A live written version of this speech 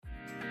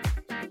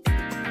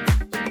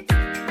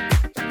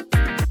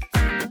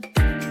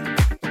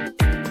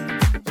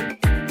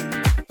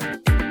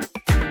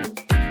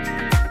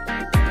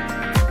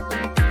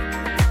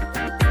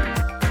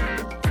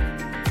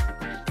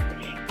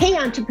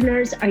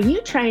entrepreneurs, are you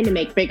trying to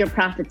make bigger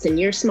profits in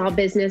your small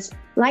business?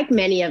 Like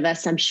many of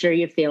us, I'm sure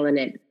you're feeling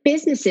it.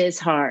 Business is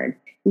hard.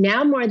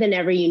 Now more than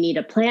ever, you need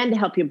a plan to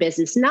help your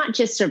business not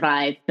just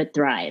survive, but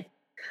thrive.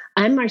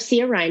 I'm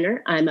Marcia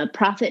Reiner. I'm a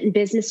profit and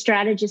business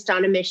strategist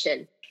on a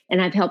mission,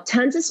 and I've helped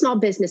tons of small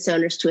business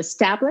owners to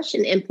establish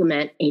and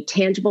implement a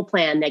tangible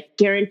plan that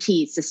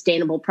guarantees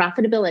sustainable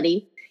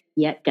profitability,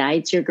 yet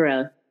guides your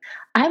growth.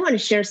 I want to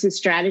share some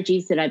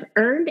strategies that I've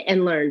earned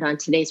and learned on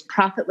today's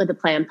Profit with a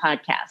Plan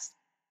podcast.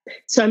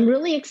 So I'm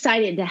really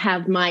excited to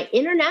have my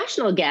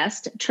international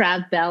guest,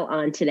 Trav Bell,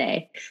 on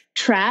today.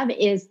 Trav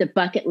is the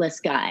bucket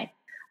list guy,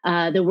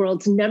 the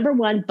world's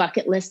 #1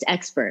 bucket list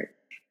expert.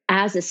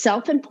 As a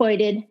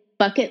self-appointed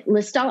bucket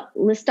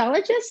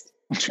listologist,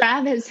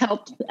 Trav has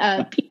helped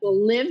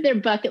people live their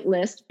bucket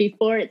list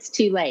before it's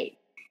too late.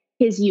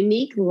 His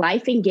unique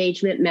life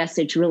engagement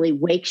message really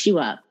wakes you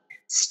up,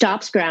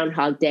 stops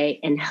Groundhog Day,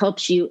 and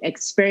helps you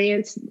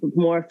experience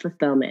more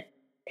fulfillment.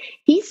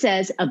 He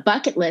says a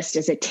bucket list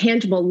is a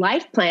tangible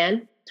life plan,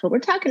 that's what we're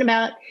talking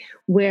about,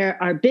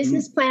 where our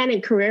business plan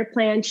and career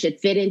plan should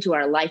fit into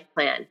our life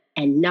plan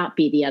and not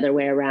be the other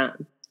way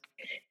around.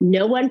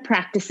 No one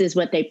practices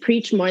what they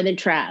preach more than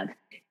Trav.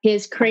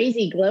 His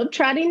crazy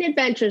globetrotting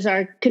adventures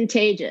are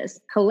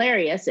contagious,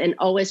 hilarious, and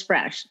always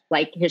fresh,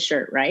 like his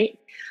shirt, right?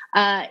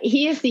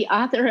 He is the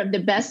author of the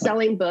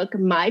best-selling book,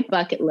 My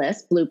Bucket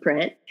List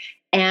Blueprint,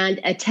 and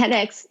a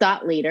TEDx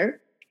thought leader,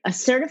 a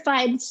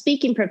certified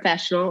speaking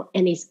professional,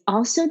 and he's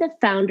also the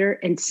founder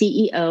and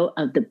CEO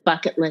of the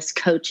Bucket List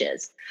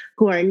Coaches,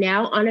 who are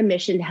now on a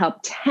mission to help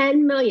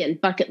 10 million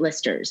bucket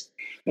listers.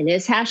 And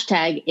his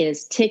hashtag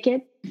is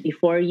Ticket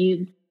Before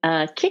You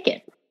Kick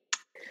It.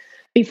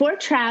 Before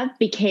Trav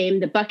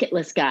became the bucket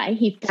list guy,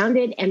 he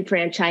founded and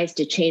franchised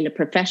a chain of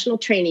professional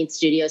training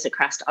studios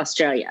across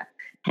Australia.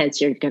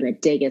 Hence, you're going to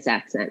dig his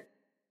accent.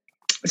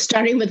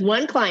 Starting with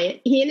one client,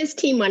 he and his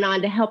team went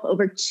on to help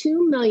over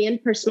 2 million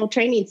personal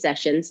training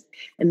sessions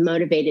and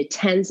motivated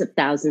tens of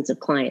thousands of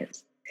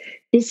clients.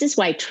 This is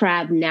why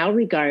Trav now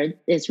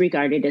is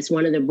regarded as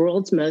one of the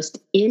world's most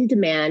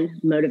in-demand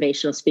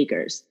motivational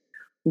speakers.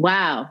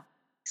 Wow,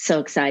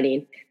 so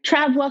exciting.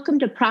 Trav, welcome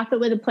to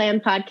Profit with a Plan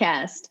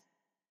podcast.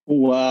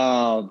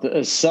 Wow,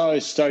 so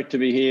stoked to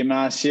be here,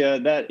 Marcia.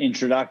 That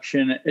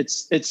introduction,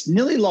 it's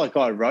nearly like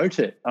I wrote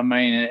it. I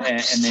mean,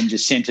 and then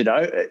just sent it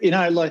over. You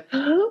know, like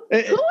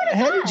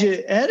how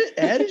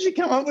did you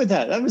come up with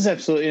that? That was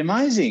absolutely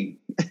amazing.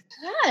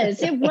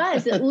 It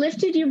was. It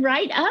lifted you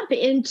right up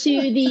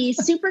into the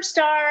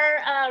superstar,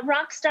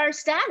 rock star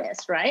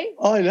status, right?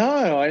 I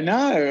know,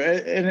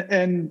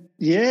 and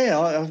yeah,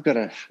 I've got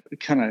to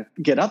kind of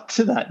get up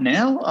to that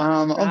now.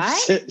 Right?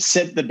 I've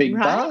set the big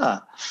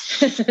bar.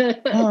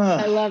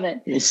 I love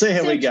it. We'll see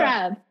how we go.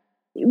 Trav,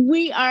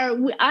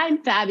 I'm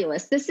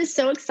fabulous. This is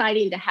so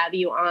exciting to have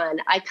you on.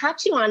 I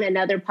caught you on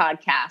another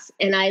podcast,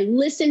 and I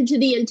listened to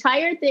the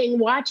entire thing,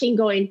 watching,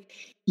 going,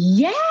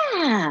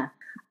 yeah.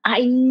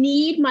 I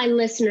need my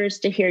listeners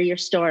to hear your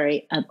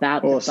story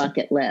about the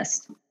bucket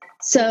list.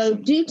 So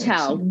do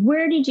tell,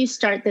 where did you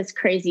start this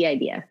crazy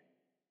idea?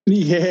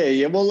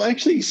 Yeah. Well,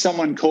 actually,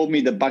 someone called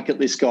me the bucket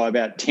list guy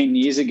about 10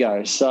 years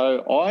ago.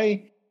 So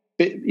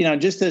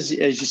just as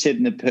you said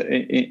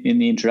in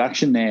the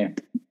introduction there,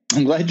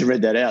 I'm glad you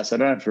read that out, so I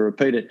don't have to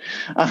repeat it.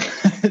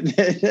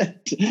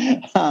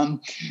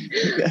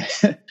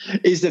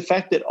 Is the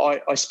fact that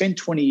I spent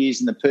 20 years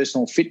in the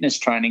personal fitness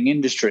training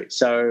industry.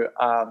 So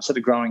sort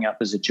of growing up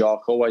as a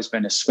jock, always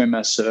been a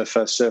swimmer,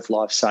 surfer, surf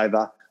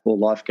lifesaver or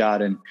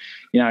lifeguard, and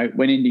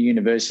went into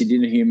university,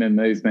 did a human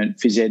movement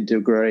phys ed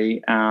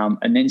degree,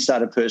 and then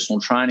started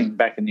personal training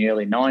back in the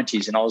early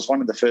 90s. And I was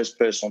one of the first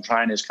personal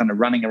trainers kind of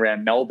running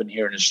around Melbourne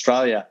here in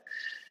Australia.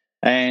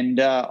 And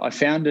I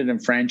founded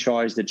and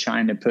franchised a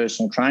chain of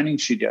personal training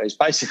studios,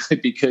 basically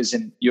because,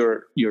 and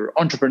your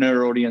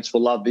entrepreneur audience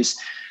will love this,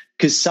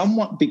 because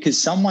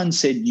someone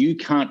said you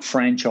can't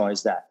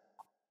franchise that.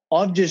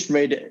 I've just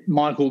read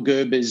Michael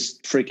Gerber's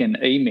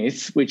freaking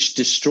E-Myth, which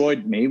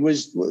destroyed me.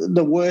 Was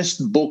the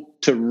worst book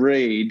to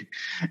read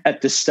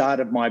at the start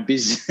of my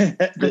business.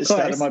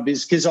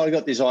 Because I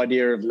got this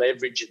idea of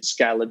leverage and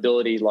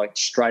scalability like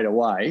straight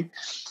away.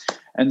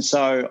 And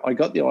so I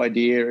got the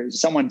idea,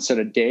 someone sort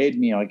of dared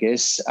me, I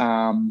guess,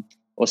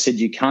 or said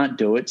you can't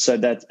do it. So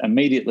that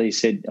immediately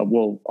said,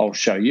 well, I'll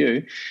show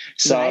you.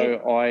 So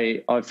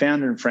right. I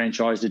founded and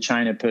franchised a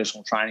chain of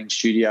personal training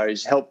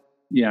studios, helped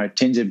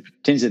tens of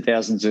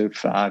thousands of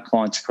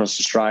clients across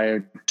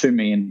Australia, 2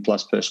 million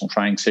plus personal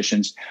training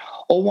sessions.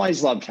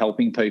 Always loved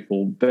helping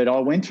people, but I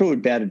went through a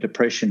bout of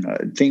depression.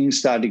 Things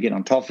started to get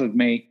on top of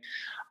me.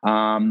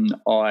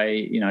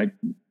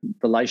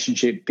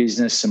 Relationship,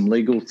 business, some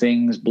legal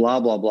things,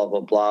 blah, blah, blah, blah,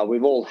 blah.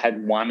 We've all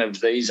had one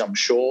of these, I'm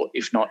sure,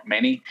 if not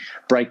many.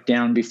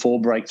 Breakdown before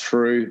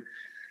breakthrough.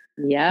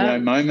 Yeah.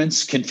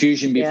 Moments,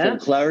 confusion before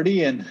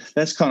clarity. And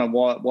that's kind of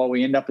why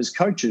we end up as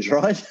coaches,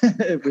 right?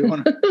 We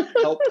want to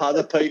help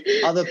other people.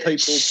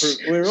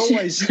 We're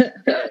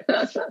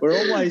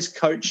always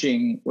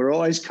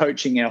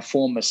coaching our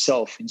former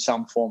self in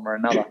some form or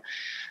another.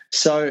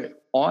 So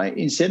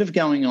instead of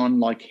going on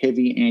like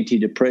heavy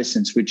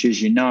antidepressants, which,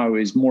 as you know,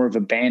 is more of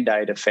a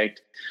Band-Aid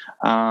effect,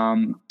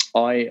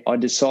 I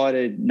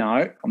decided,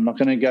 no, I'm not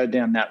going to go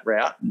down that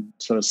route and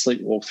sort of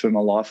sleepwalk through my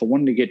life. I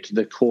wanted to get to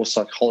the core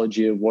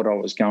psychology of what I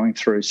was going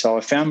through. So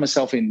I found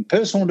myself in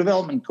personal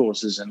development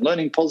courses and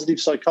learning positive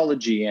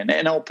psychology and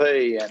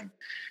NLP. And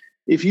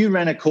if you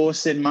ran a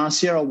course then,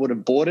 Marcia, I would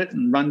have bought it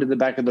and run to the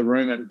back of the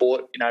room and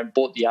bought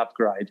the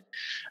upgrade.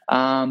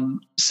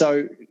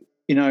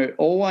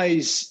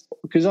 Always,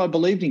 because I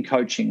believed in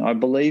coaching, I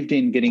believed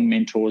in getting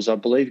mentors, I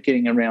believed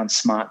getting around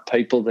smart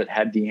people that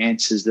had the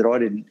answers that I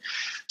didn't.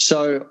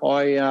 So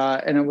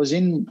and it was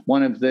in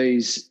one of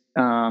these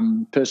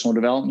personal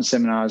development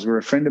seminars where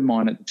a friend of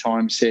mine at the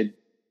time said,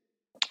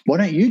 "Why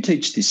don't you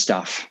teach this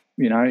stuff?"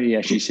 He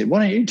actually said, "Why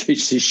don't you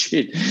teach this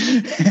shit?"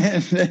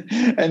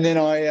 and then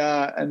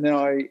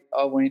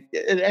I went.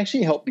 It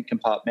actually helped me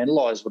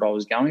compartmentalize what I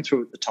was going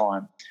through at the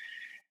time,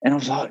 and I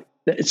was like,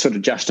 it sort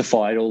of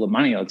justified all the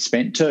money I'd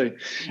spent too,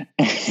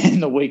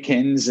 and the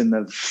weekends and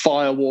the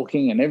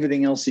firewalking and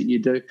everything else that you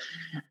do.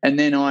 And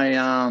then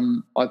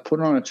I put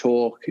on a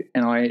talk,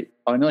 and I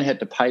nearly had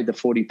to pay the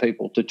 40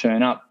 people to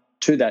turn up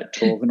to that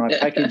talk, and I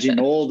packaged in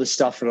all the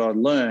stuff that I'd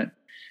learned.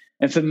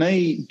 And for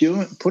me,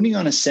 putting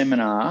on a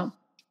seminar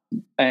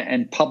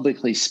and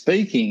publicly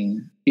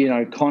speaking,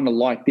 kind of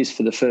like this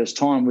for the first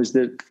time, was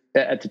that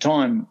at the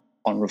time,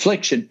 on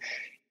reflection,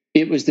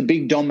 it was the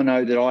big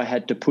domino that I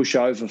had to push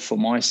over for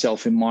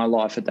myself in my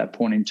life at that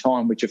point in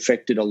time, which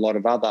affected a lot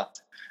of other,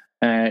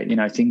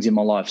 things in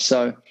my life.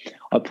 So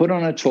I put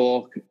on a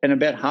talk, and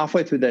about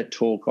halfway through that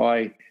talk,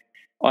 I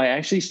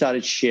actually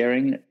started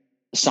sharing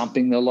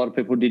something that a lot of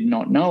people did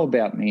not know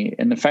about me.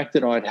 And the fact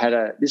that I'd had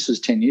this was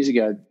 10 years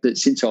ago, that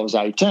since I was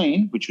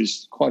 18, which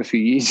was quite a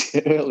few years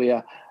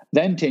earlier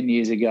than 10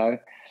 years ago,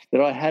 that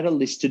I had a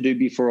list to do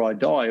before I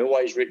die,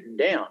 always written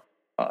down.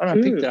 I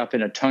picked it up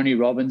in a Tony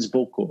Robbins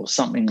book or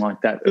something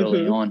like that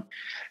early on.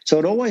 So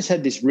I'd always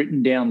had this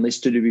written down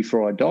list to do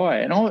before I die.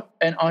 And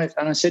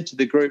I said to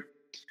the group,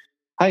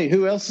 "Hey,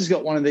 who else has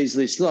got one of these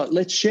lists?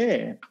 Let's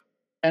share."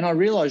 And I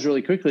realized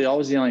really quickly I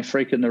was the only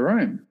freak in the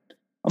room.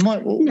 I'm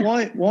like, well,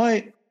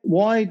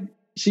 why?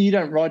 So you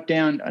don't write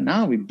down?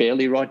 No, we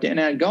barely write down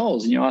our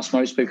goals. And you ask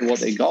most people what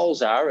their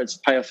goals are. It's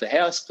pay off the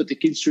house, put the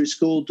kids through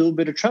school, do a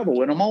bit of travel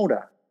when I'm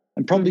older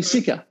and probably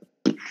sicker.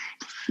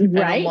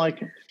 Right.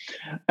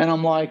 And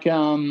I'm like,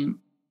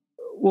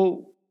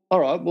 well, all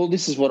right, well,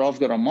 this is what I've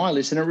got on my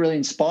list. And it really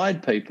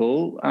inspired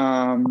people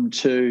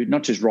to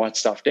not just write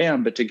stuff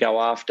down, but to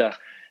go after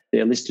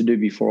their list to do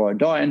before I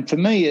die. And for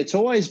me, it's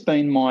always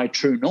been my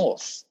true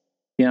north,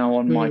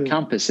 on my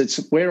compass. It's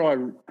where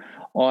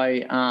what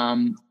I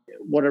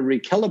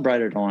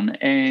recalibrated on.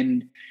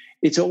 And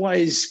it's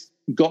always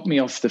got me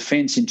off the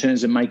fence in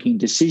terms of making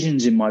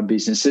decisions in my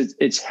business.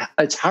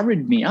 It's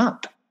hurried me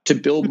up to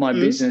build my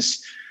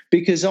business.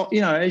 Because,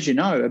 as you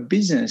know, a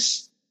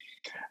business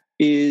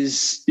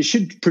it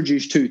should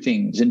produce two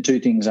things and two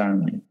things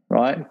only,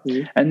 right?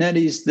 Mm-hmm. And that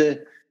is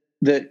the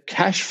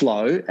cash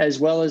flow as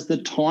well as the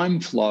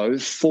time flow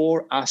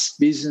for us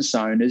business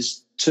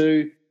owners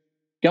to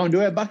go and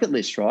do our bucket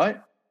list, right?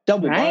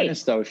 Double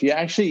bonus, though. If you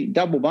actually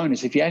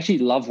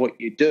love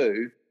what you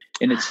do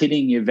and it's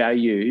hitting your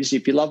values,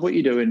 if you love what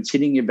you do and it's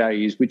hitting your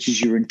values, which is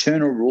your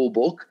internal rule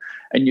book,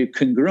 and you're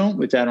congruent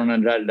with that on a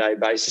day-to-day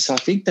basis, I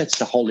think that's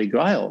the holy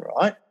grail,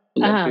 right? A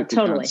lot of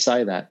people can't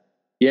say that.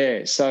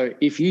 Yeah. So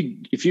if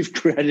you've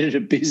created a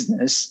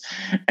business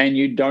and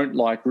you don't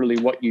like really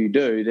what you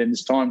do, then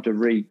it's time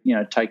to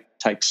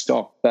take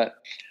stock. But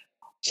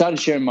started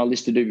sharing my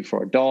list to do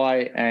before I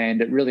die,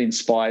 and it really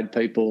inspired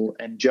people.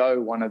 And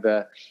Joe, one of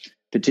the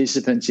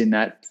participants in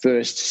that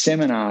first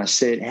seminar,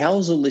 said,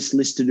 "How's a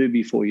list to do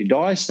before you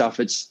die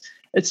stuff? It's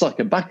like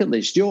a bucket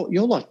list. You're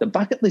like the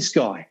bucket list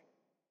guy."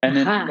 And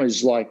then it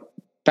was like,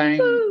 bang,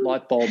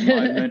 light bulb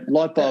moment,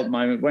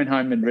 went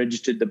home and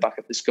registered the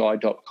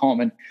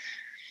bucketlistguy.com.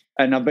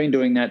 And I've been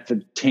doing that for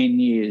 10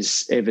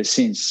 years ever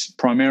since,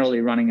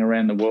 primarily running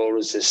around the world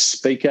as a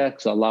speaker,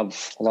 because I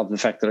love the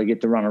fact that I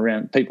get to run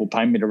around. People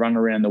pay me to run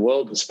around the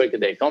world and speak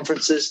at their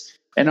conferences,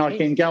 and I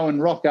can go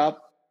and rock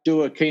up,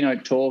 do a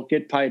keynote talk,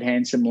 get paid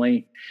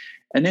handsomely,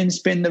 and then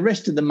spend the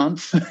rest of the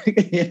month,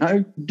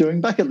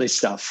 doing bucket list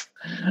stuff.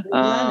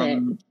 Love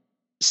it.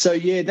 So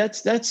yeah,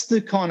 that's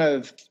the kind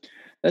of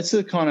as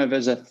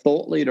a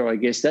thought leader, I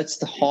guess, that's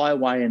the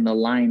highway and the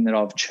lane that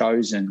I've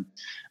chosen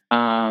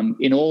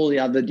in all the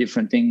other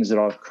different things that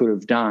I could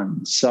have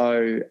done.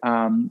 So,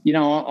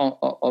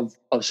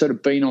 I've sort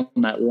of been on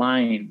that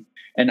lane,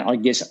 and I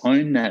guess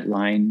own that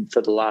lane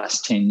for the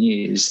last 10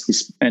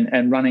 years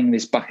and running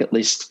this bucket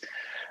list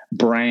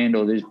brand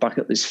or this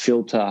bucket list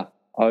filter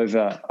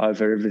over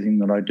everything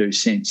that I do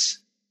since.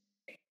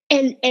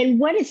 And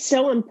what is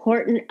so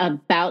important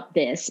about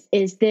this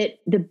is that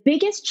the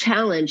biggest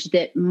challenge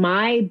that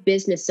my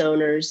business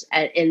owners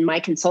in my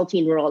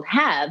consulting world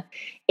have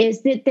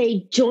is that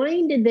they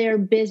joined their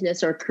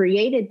business or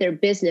created their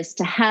business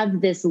to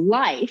have this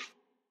life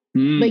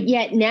But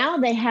yet now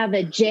they have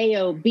a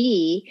job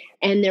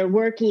and they're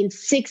working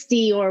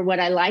 60, or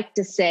what I like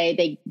to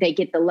say, they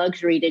get the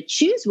luxury to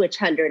choose which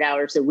 100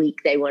 hours a week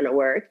they want to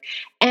work.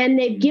 And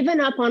they've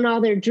given up on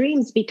all their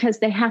dreams because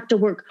they have to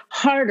work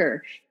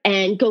harder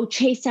and go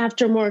chase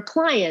after more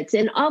clients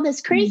and all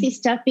this crazy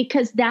stuff,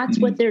 because that's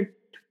what they're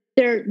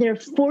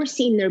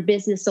forcing their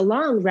business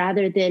along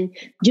rather than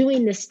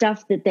doing the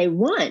stuff that they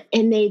want.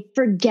 And they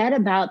forget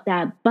about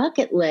that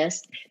bucket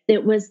list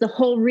that was the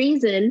whole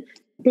reason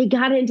they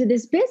got into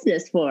this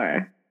business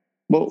for.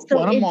 Well, so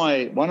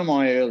one of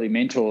my early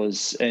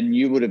mentors, and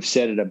you would have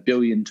said it a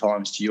billion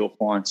times to your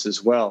clients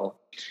as well,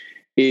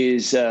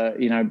 is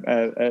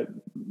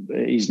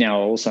he's now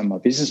also my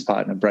business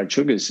partner, Brad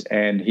Sugars,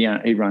 and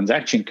he runs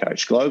Action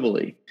Coach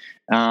globally.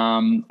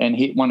 And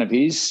one of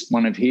his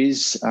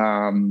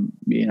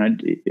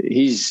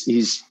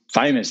his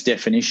famous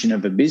definition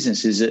of a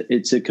business is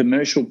it's a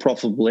commercial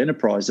profitable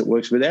enterprise that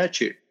works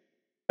without you.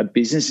 A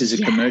business is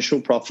a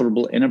commercial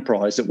profitable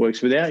enterprise that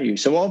works without you.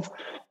 So I've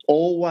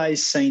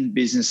always seen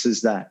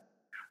businesses that,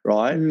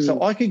 right?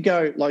 So I could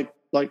go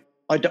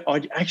I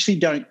actually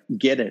don't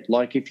get it.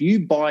 Like if you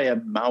buy a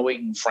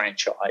mowing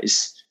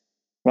franchise,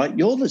 right,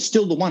 you're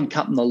still the one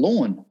cutting the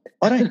lawn.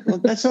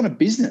 That's not a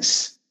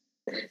business.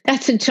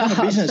 That's a job. It's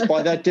not a business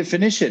by that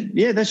definition.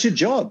 Yeah, that's your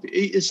job.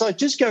 It's like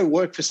just go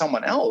work for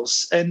someone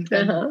else and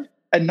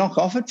knock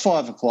off at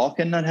 5 o'clock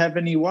and not have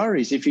any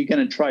worries if you're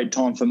going to trade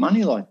time for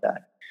money like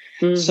that.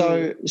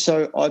 So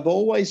I've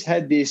always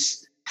had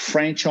this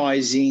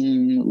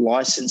franchising,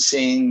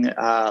 licensing,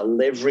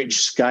 leverage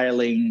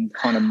scaling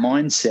kind of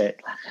mindset,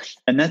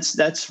 and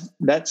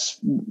that's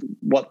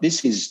what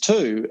this is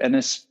too. And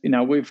it's,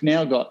 we've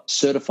now got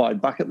certified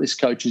bucket list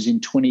coaches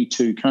in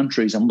 22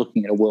 countries. I'm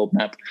looking at a world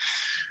map,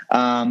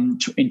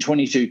 in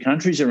 22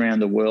 countries around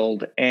the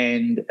world,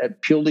 and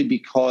purely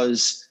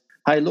because,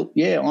 hey, look,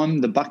 I'm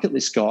the bucket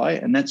list guy,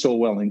 and that's all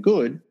well and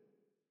good.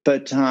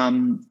 But,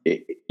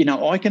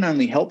 I can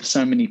only help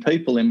so many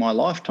people in my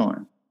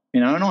lifetime,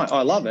 and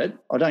I love it.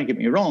 I don't get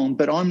me wrong,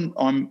 but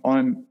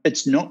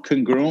it's not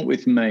congruent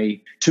with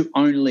me to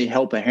only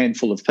help a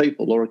handful of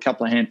people or a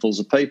couple of handfuls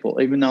of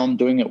people, even though I'm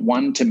doing it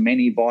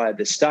one-to-many via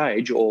the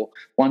stage or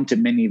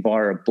one-to-many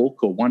via a book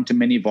or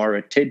one-to-many via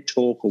a TED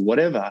Talk or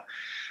whatever.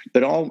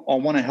 But I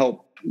want to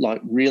help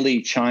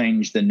really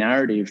change the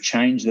narrative,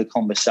 change the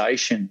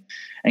conversation,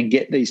 and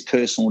get these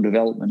personal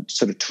development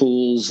sort of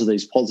tools,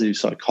 these positive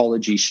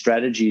psychology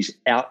strategies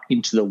out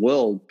into the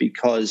world,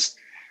 because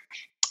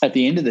at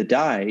the end of the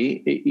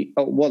day,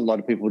 what a lot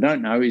of people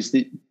don't know is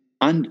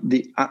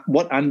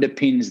what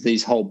underpins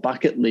these whole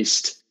bucket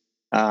list,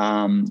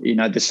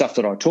 the stuff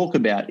that I talk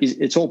about,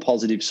 it's all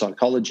positive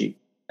psychology.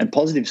 And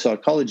positive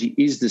psychology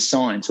is the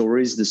science, or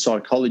is the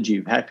psychology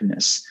of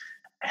happiness,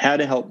 how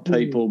to help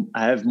people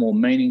have more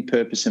meaning,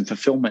 purpose, and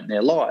fulfillment in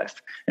their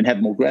life and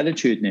have more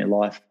gratitude in their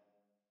life.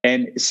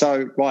 And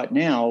so right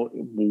now,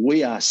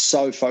 we are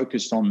so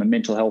focused on the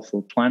mental health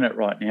of the planet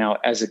right now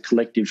as a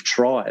collective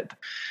tribe.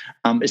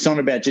 It's not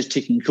about just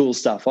ticking cool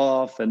stuff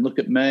off and look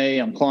at me,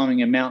 I'm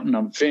climbing a mountain,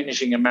 I'm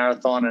finishing a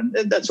marathon, and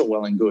that's all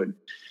well and good.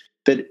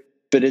 But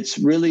it's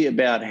really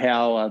about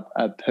how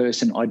a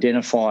person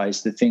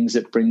identifies the things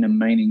that bring them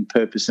meaning,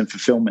 purpose, and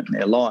fulfillment in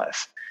their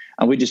life.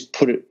 And we just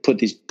put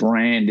this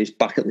brand, this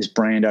bucket list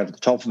brand over the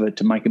top of it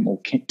to make it more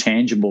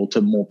tangible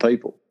to more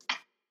people.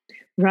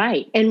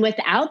 Right. And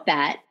without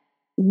that,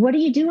 what are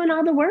you doing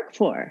all the work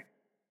for?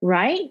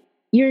 Right?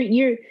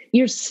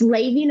 You're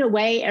slaving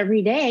away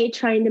every day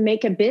trying to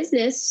make a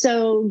business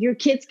so your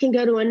kids can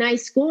go to a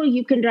nice school,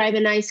 you can drive a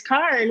nice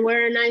car and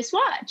wear a nice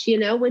watch,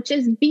 which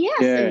is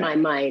BS in my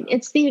mind.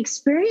 It's the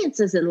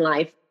experiences in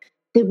life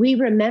that we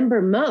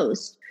remember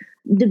most.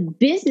 The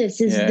business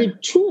is the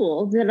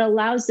tool that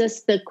allows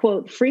us the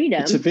quote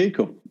freedom. It's a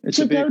vehicle.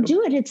 Go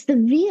do it. It's the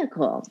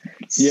vehicle.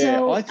 Yeah,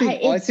 so I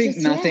think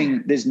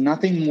there's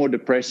nothing more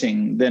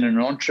depressing than an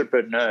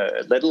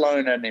entrepreneur, let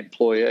alone an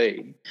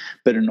employee,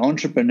 but an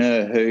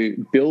entrepreneur who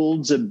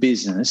builds a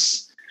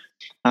business,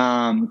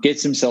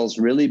 gets themselves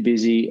really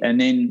busy,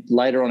 and then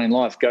later on in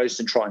life goes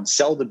to try and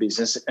sell the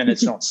business and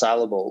it's not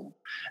saleable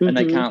and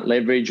they can't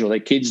leverage, or their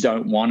kids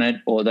don't want it,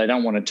 or they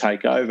don't want to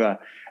take over.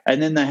 And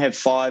then they have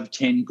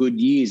 5-10 good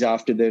years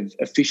after they've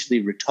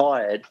officially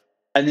retired,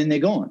 and then they're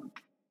gone.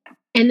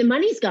 And the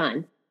money's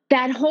gone.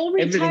 That whole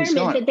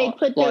retirement that they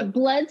put their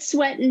blood,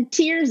 sweat, and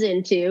tears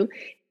into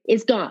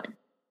is gone.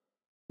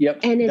 Yep.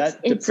 And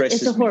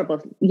it's a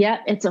horrible,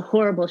 it's a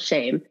horrible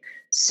shame.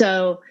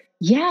 So,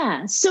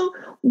 So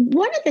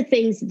one of the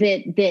things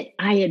that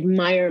I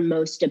admire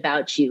most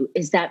about you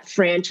is that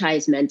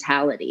franchise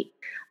mentality.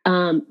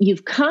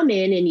 You've come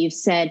in and you've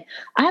said,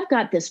 I've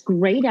got this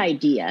great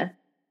idea,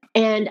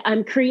 and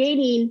I'm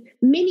creating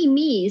mini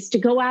me's to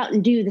go out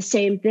and do the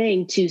same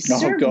thing to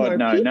serve more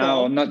people.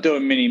 No, I'm not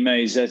doing mini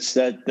me's.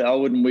 That I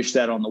wouldn't wish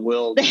that on the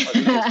world.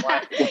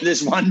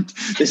 There's one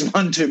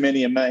too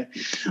many of me.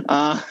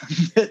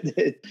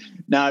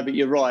 No, but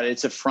you're right.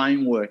 It's a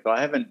framework. I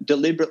haven't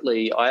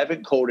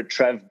called it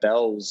Trav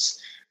Bell's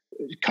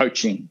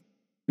coaching.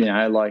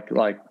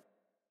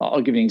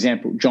 I'll give you an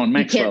example. John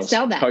Maxwell. You can't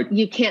sell that.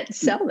 You can't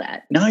sell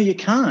that. No, you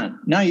can't.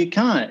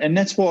 And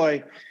that's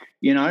why,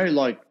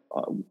 like,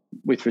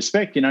 with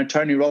respect,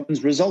 Tony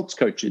Robbins results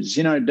coaches,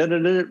 and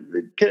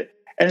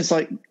it's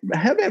like,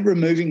 how about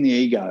removing the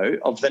ego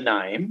of the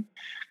name,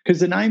 because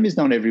the name is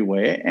not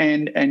everywhere,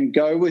 and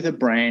go with a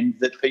brand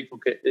that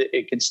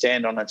it can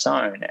stand on its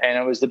own. And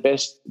it was the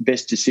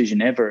best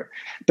decision ever.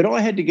 But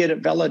I had to get it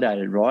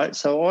validated, right?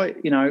 So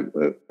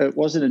it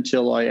wasn't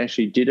until I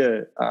actually did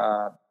a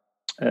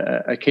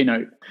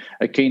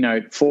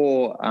keynote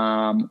for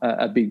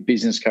a big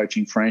business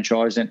coaching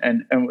franchise,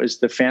 and it was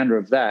the founder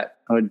of that.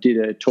 I did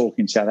a talk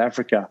in South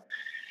Africa,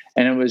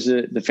 and it was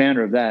the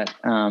founder of that,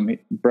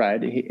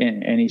 Brad,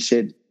 and he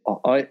said,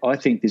 I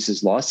think this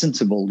is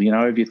licensable.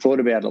 Have you thought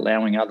about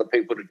allowing other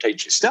people to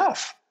teach you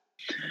stuff?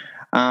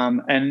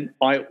 And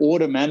I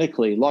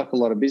automatically, like a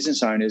lot of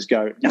business owners,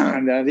 go,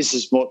 no, this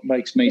is what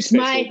makes me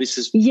special. This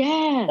is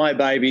my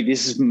baby.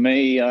 This is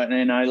me. And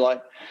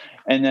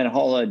that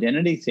whole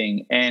identity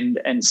thing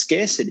and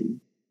scarcity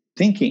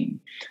thinking.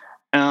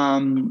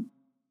 And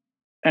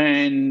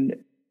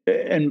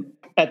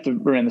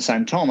around the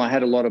same time, I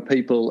had a lot of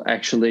people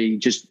actually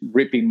just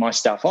ripping my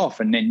stuff off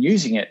and then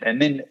using it.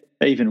 And then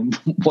even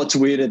what's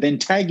weirder, then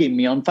tagging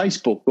me on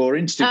Facebook or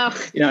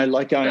Instagram,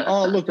 like going,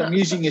 oh, look, I'm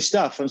using your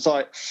stuff. I was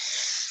like,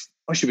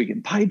 I should be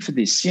getting paid for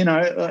this,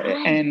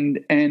 and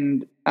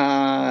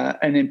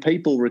then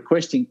people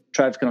requesting,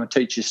 Trav, can I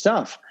teach you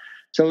stuff?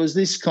 So it was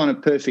this kind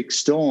of perfect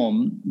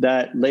storm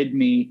that led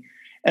me,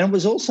 and it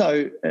was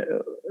also,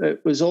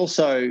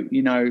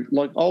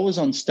 like I was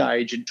on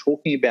stage and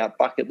talking about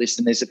bucket list,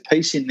 and there's a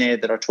piece in there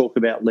that I talk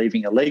about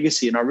leaving a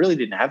legacy, and I really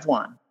didn't have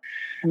one.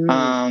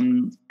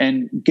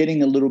 And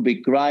getting a little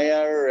bit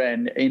grayer,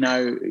 and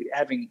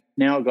having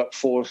now I've got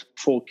four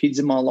kids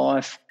in my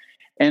life,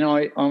 and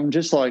I'm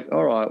just like,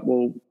 all right,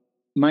 well,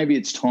 maybe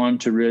it's time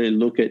to really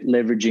look at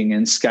leveraging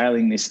and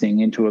scaling this thing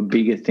into a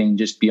bigger thing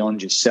just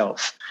beyond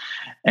yourself.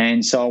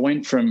 And so I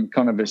went from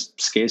kind of a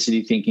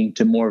scarcity thinking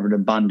to more of an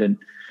abundant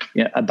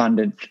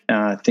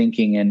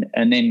thinking,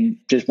 and then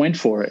just went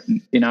for it.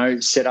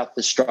 Set up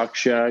the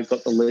structure,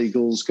 got the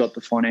legals, got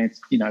the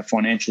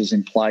financials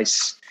in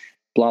place,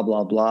 blah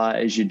blah blah,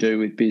 as you do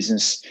with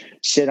business.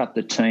 Set up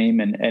the team,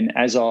 and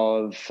as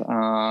of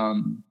a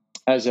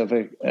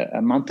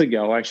month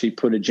ago, I actually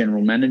put a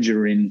general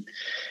manager in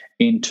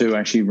to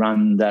actually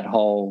run that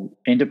whole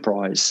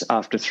enterprise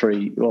after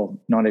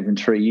not even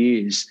 3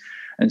 years.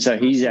 And so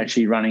he's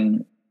actually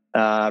running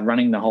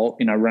the whole,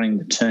 running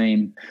the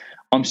team.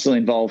 I'm still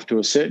involved to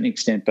a certain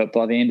extent, but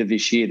by the end of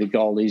this year, the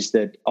goal is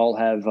that I'll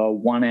have a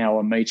 1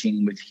 hour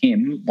meeting with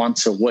him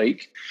once a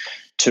week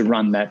to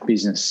run that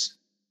business.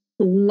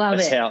 Love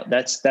it.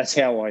 That's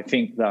how I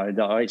think, though.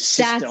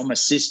 I'm a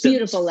system.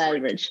 Beautiful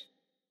leverage.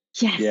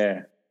 Yes.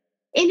 Yeah.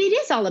 And it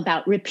is all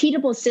about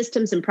repeatable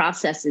systems and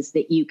processes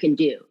that you can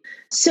do.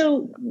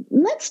 So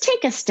let's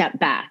take a step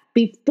back.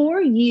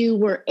 Before you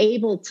were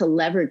able to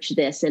leverage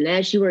this, and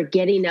as you were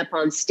getting up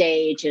on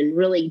stage and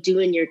really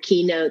doing your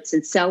keynotes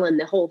and selling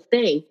the whole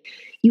thing,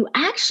 you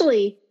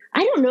actually,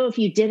 I don't know if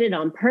you did it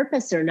on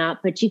purpose or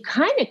not, but you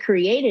kind of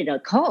created a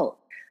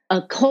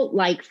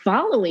cult-like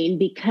following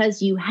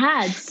because you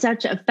had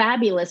such a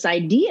fabulous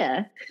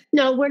idea.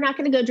 No, we're not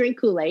going to go drink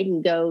Kool-Aid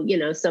and go,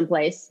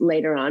 someplace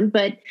later on.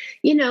 But,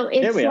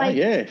 it's there we are.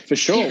 Yeah, for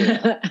sure.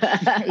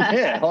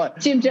 Yeah.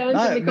 Jim Jones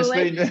and the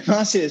Kool-Aid.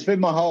 It's been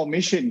my whole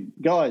mission,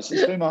 guys.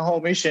 It's been my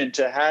whole mission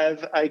to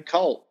have a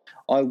cult.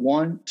 I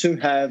want to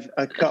have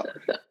a cult.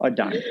 I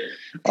don't.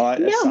 But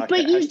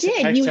you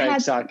did. You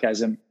had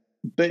sarcasm.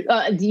 But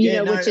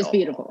which is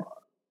beautiful.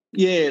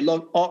 Yeah,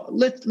 look,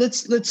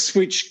 let's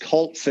switch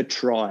cult for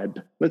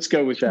tribe. Let's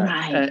go with that.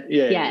 Right.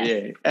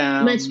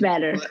 Yeah. Much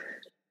better.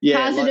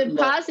 Yeah,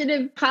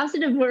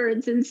 positive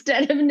words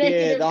instead of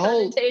negative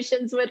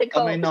connotations with a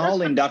cult. I mean, the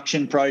whole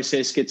induction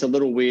process gets a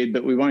little weird,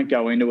 but we won't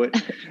go into it.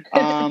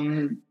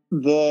 But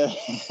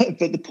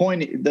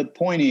the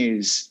point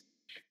is,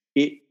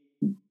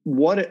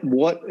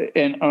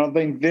 and I've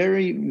been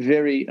very,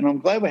 very, and I'm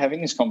glad we're having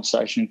this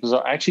conversation because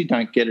I actually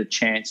don't get a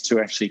chance to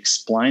actually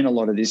explain a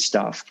lot of this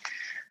stuff.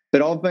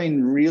 But I've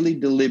been really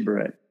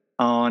deliberate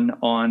on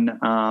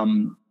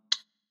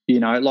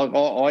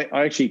I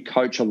actually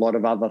coach a lot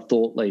of other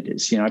thought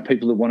leaders,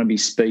 people who want to be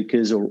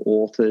speakers or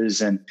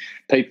authors, and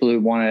people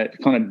who want to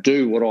kind of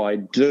do what I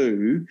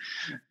do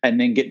and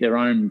then get their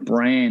own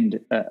brand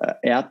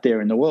out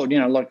there in the world.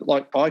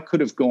 Like I could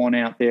have gone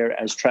out there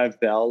as Trav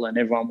Bell and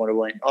everyone would have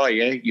went, oh,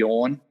 yeah,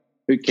 yawn,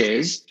 who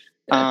cares?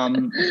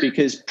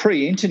 Because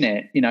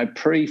pre-internet,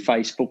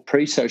 pre-Facebook,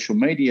 pre-social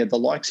media, the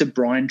likes of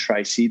Brian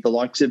Tracy, the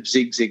likes of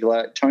Zig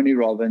Ziglar, Tony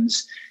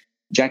Robbins,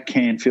 Jack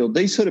Canfield,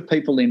 these sort of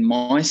people in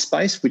my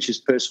space, which is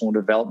personal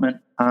development,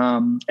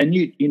 and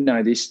you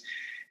know this,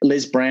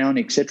 Les Brown,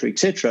 et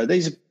cetera,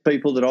 these are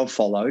people that I've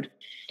followed.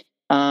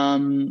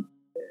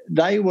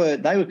 They were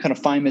kind of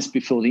famous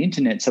before the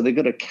internet, so they've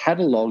got a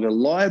catalogue, a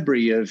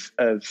library of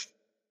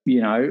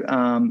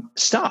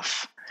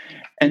stuff.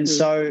 And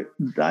so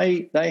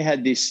they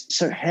had this.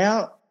 So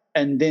how?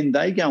 And then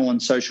they go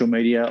on social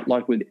media,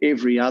 like with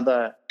every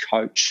other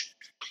coach,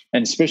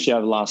 and especially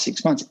over the last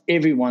 6 months,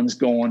 everyone's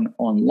gone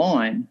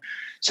online.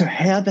 So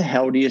how the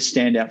hell do you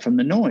stand out from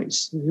the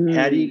noise? Mm-hmm.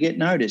 How do you get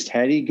noticed?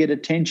 How do you get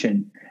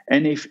attention?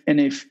 And if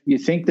you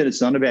think that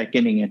it's not about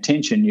getting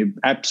attention, you're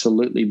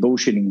absolutely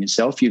bullshitting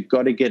yourself. You've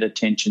got to get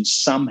attention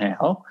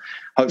somehow,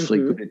 hopefully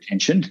good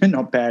attention,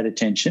 not bad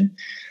attention.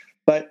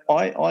 But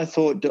I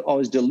thought I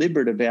was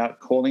deliberate about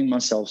calling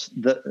myself,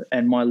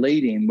 and my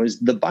lead-in was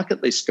the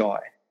bucket list guy.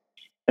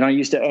 And I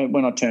used to,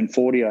 when I turned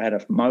 40, I had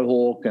a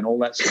mohawk and all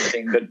that sort of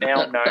thing, but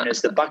now I'm known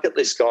as the bucket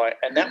list guy.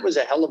 And that was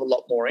a hell of a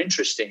lot more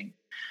interesting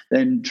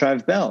than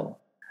Trav Bell.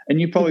 And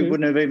you probably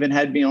wouldn't have even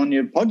had me on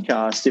your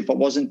podcast if I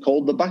wasn't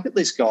called the bucket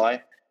list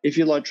guy. If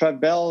you're like, Trav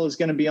Bell is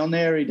going to be on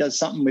there, he does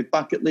something with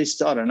bucket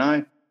lists, I don't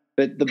know.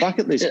 But the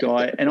bucket list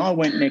guy, and I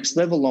went next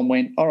level and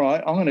went, all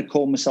right, I'm going to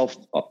call myself,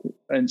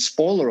 and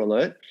spoiler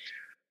alert,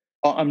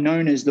 I'm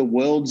known as the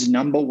world's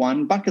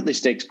 #1 bucket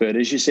list expert,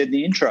 as you said in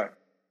the intro.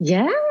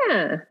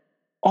 Yeah.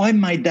 I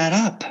made that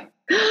up.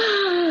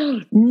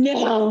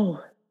 No.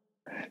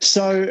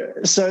 So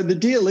the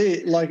deal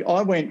is, like,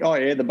 I went, oh,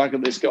 yeah, the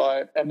bucket list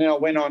guy, and then I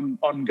went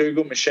on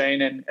Google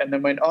machine and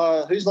then went,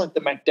 oh, who's like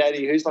the Mac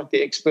Daddy, who's like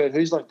the expert,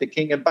 who's like the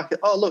king of bucket?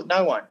 Oh, look,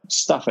 no one.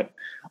 Stuff it.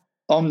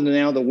 I'm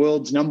now the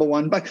world's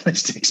 #1 bucket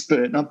list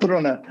expert. And I put it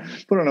on a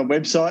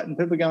website, and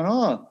people are going,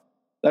 oh,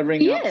 they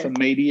ring up for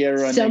media,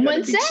 and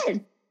someone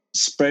said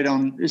spread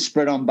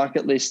on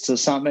bucket lists or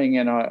something.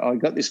 And I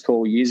got this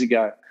call years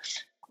ago.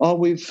 Oh,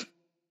 we've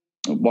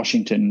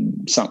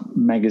Washington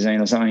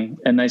magazine or something,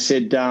 and they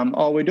said,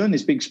 we're doing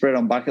this big spread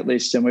on bucket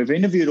lists, and we've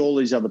interviewed all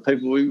these other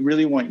people. We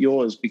really want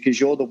yours because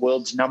you're the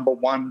world's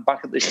 #1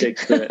 bucket list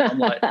expert. I'm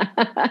like,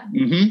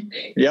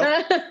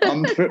 yep,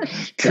 I'm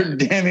pretty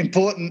damn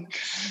important.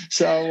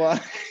 So,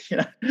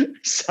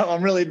 so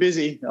I'm really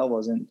busy. I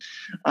wasn't.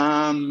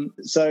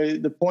 So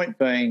the point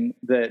being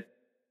that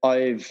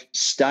I've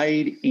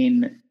stayed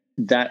in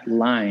that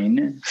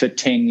lane for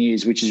 10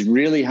 years, which is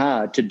really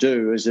hard to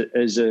do as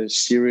a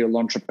serial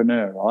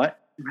entrepreneur, right?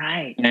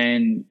 Right.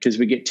 And because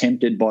we get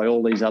tempted by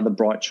all these other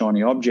bright,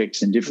 shiny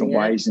objects and different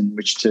ways in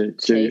which to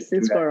do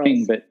that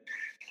thing.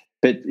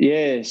 But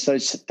yeah, so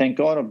thank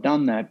God I've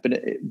done that.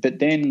 But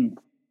then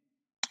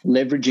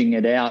leveraging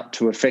it out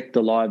to affect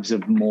the lives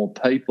of more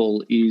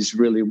people is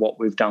really what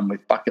we've done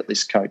with Bucket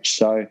List Coach.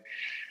 So,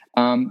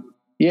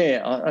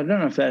 yeah, I don't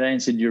know if that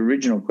answered your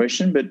original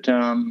question, but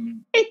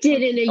it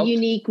did in a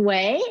unique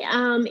way.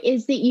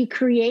 Is that you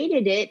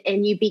created it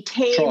and you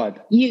became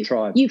tribe. You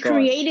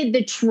created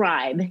the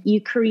tribe.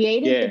 You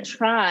created the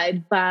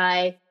tribe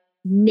by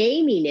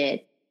naming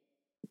it,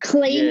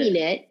 claiming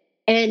it,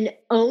 and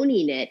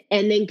owning it,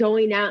 and then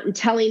going out and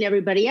telling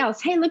everybody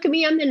else, "Hey, look at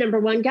me! I'm the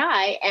 #1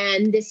 guy,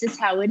 and this is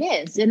how it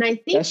is." And I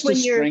think that's to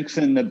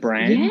strengthen the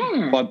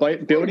brand by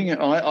building it.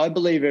 I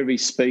believe every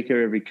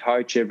speaker, every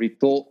coach, every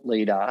thought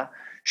leader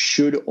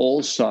should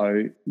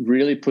also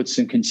really put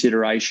some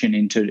consideration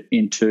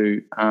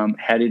into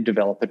how to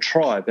develop a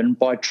tribe. And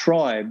by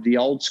tribe, the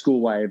old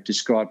school way of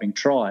describing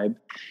tribe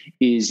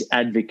is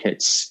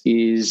advocates,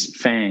 is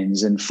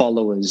fans and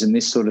followers and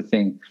this sort of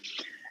thing.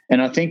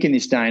 And I think in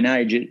this day and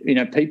age,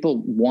 people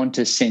want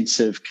a sense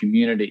of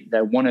community.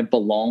 They want to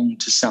belong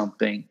to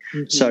something.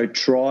 Mm-hmm. So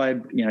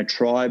tribe,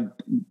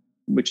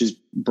 which is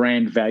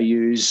brand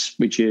values,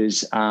 which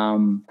is a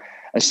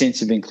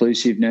sense of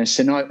inclusiveness.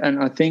 And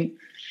I think,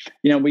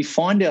 we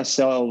find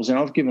ourselves, and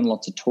I've given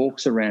lots of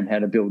talks around how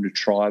to build a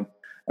tribe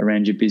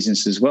around your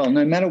business as well.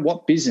 No matter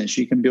what business,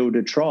 you can build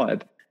a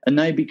tribe, and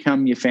they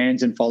become your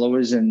fans and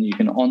followers, and you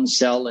can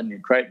on-sell and you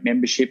create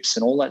memberships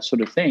and all that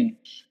sort of thing.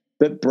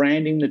 But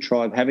branding the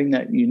tribe, having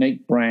that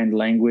unique brand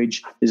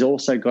language, there's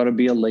also got to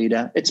be a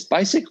leader. It's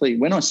basically,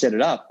 when I set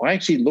it up, I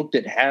actually looked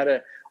at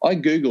I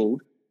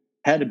Googled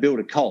how to build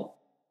a cult.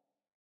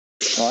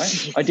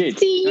 Right? I did.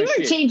 See, you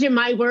were changing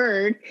my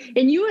word,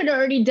 and you had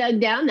already dug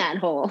down that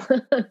hole.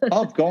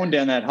 I've gone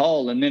down that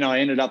hole, and then I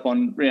ended up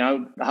on,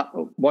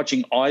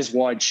 watching Eyes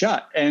Wide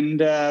Shut,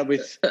 and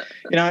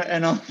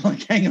and I'm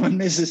like, hang on,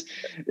 this is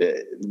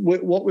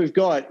what we've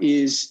got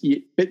is,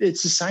 but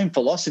it's the same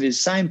philosophy, the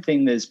same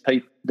thing as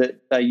people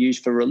that they use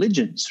for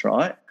religions,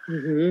 right?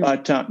 Mm-hmm.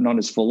 But not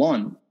as full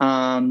on.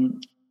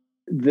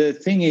 The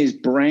thing is,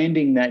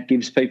 branding that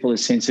gives people a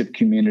sense of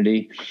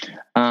community.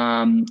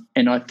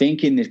 And I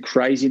think in the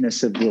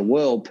craziness of the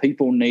world,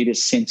 people need a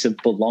sense of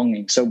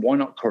belonging. So why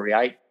not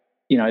create,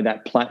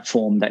 that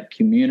platform, that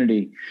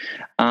community?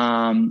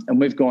 And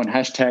we've gone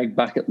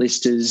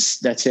 #BucketListers.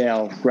 That's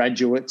our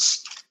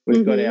graduates.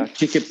 We've got our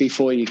ticket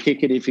before you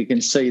kick it, if you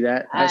can see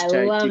that.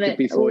 #ticket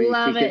before you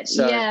kick it.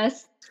 So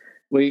yes.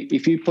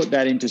 If you put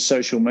that into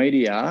social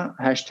media,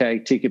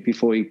 #ticket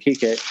before you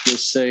kick it, you'll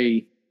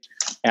see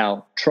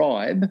our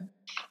tribe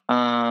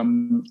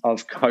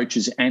of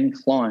coaches and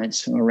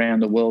clients around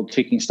the world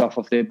ticking stuff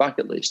off their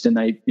bucket list, and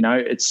they,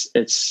 it's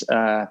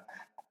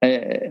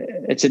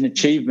an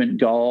achievement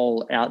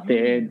goal out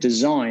there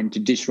designed to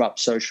disrupt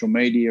social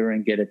media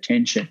and get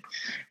attention.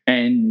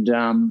 And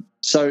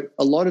so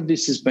a lot of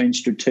this has been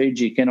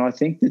strategic, and I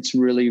think that's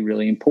really,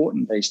 really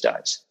important these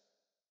days.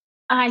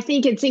 I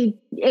think it's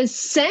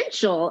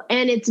essential,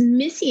 and it's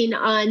missing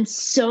on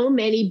so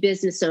many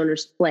business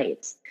owners'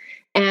 plates.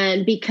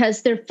 And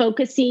because they're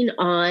focusing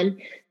on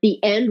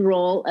the end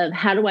role of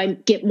how do I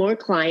get more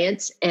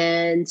clients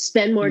and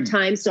spend more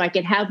time so I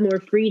could have more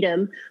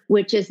freedom,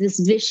 which is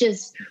this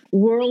vicious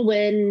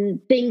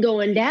whirlwind thing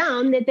going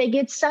down that they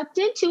get sucked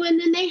into,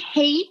 and then they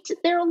hate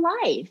their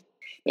life.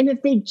 And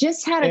if they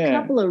just had a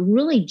couple of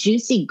really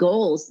juicy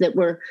goals that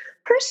were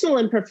personal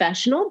and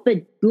professional,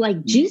 but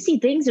like juicy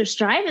things they're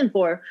striving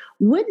for,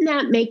 wouldn't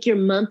that make your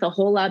month a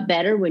whole lot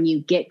better when you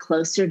get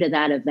closer to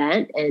that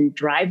event and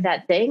drive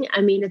that thing?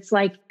 I mean, it's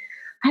like,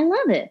 I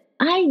love it.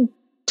 I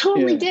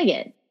totally dig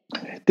it.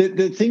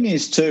 The thing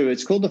is too,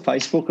 it's called the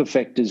Facebook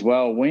effect as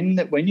well.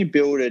 When you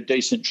build a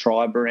decent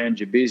tribe around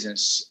your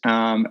business,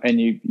 and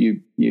you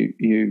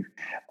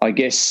I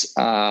guess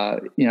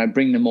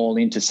bring them all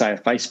into, say, a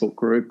Facebook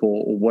group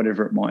or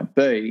whatever it might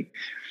be.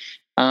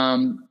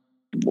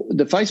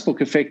 The Facebook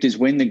effect is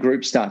when the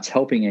group starts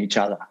helping each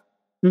other,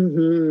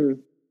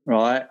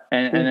 right?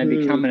 And they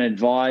become an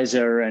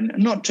advisor, and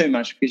not too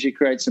much because you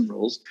create some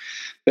rules,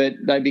 but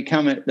they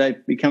become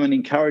an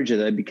encourager.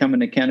 They become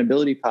an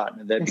accountability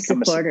partner. They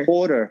become a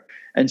supporter,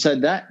 and so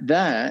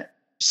that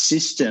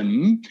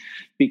system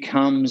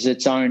becomes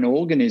its own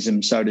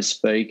organism, so to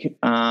speak.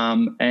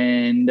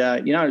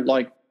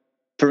 Like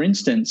for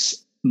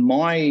instance,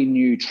 my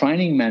new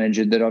training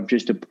manager that I've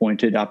just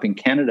appointed up in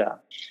Canada.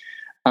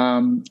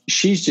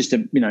 She's just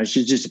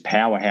a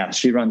powerhouse.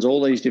 She runs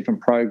all these different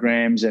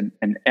programs and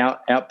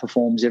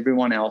outperforms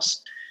everyone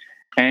else.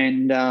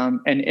 And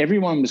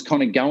everyone was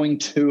kind of going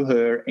to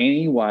her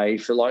anyway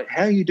for like,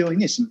 how are you doing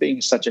this? And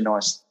being such a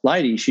nice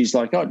lady, she's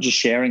like, oh, just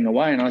sharing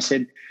away. And I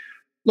said,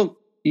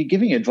 look, you're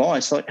giving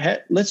advice. Like,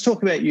 let's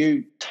talk about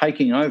you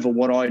taking over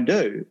what I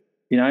do.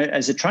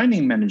 As a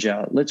training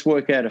manager, let's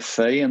work out a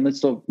fee and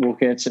let's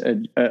work out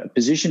a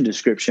position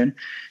description.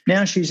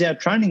 Now she's our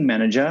training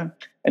manager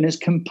and has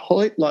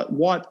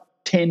wiped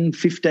 10,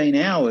 15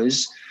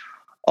 hours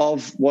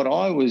of what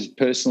I was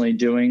personally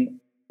doing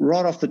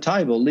right off the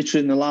table,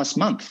 literally in the last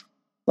month.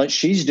 Like,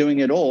 she's doing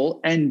it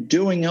all and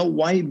doing a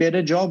way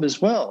better job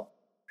as well.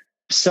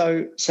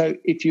 So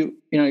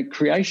if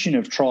creation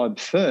of tribe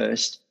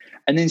first,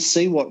 and then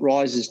see what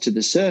rises to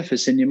the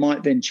surface, and you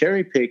might then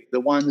cherry pick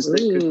the ones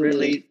that you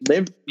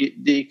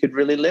could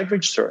really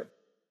leverage through.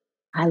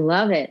 I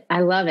love it. I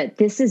love it.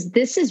 This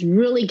is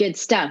really good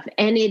stuff,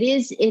 and it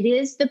is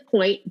the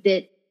point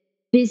that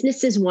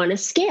businesses want to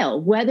scale.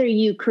 Whether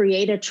you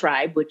create a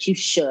tribe, which you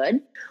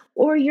should,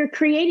 or you're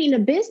creating a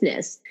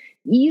business,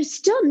 you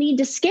still need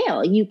to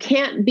scale. You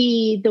can't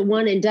be the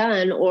one and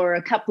done, or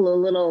a couple of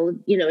little,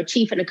 a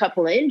chief and a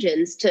couple of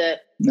engines to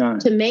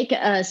make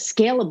a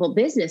scalable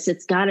business.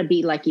 It's got to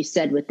be, like you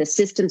said, with the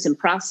systems and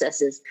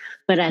processes.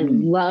 But I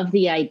love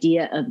the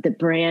idea of the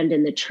brand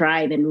and the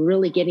tribe and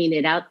really getting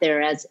it out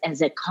there as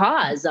a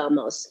cause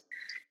almost,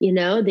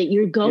 that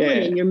you're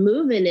going and you're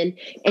moving.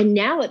 And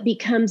now it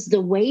becomes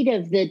the weight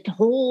of the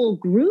whole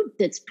group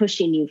that's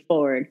pushing you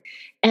forward.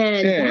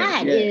 And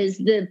that is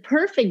the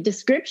perfect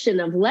description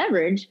of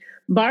leverage,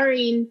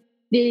 barring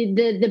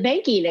the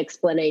banking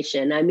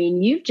explanation. I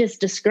mean, you've just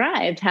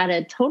described how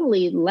to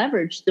totally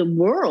leverage the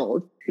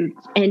world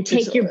and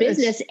take your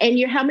business.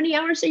 And how many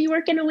hours are you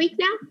working a week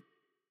now?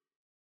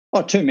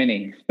 Oh, too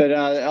many. But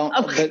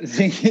the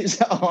thing is,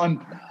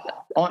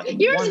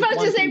 you were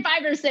supposed to say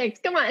 5 or 6.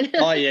 Come on.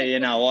 Oh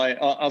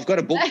yeah. I've got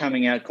a book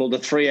coming out called The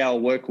 3-Hour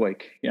Work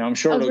Week. I'm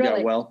sure it'll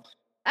go well.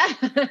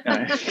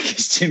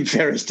 Tim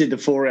Ferriss did the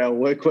 4-hour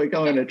work week.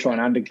 I'm going to try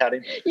and undercut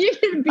him. You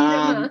can beat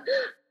him.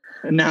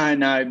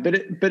 No, but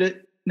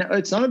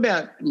it's not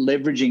about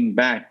leveraging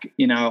back.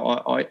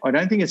 I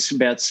don't think it's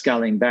about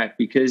scaling back,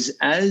 because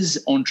as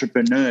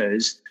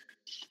entrepreneurs,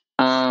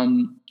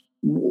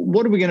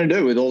 what are we going to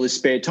do with all this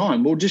spare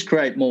time? We'll just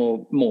create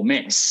more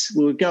mess.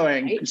 We'll go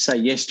out and say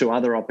yes to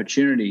other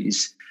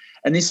opportunities.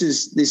 And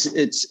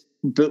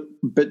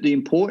but the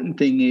important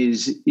thing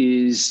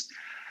is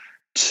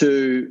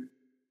for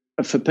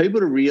people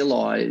to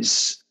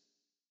realize,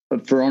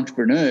 for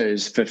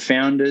entrepreneurs, for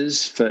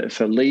founders,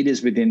 for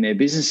leaders within their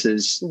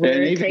businesses,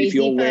 and even if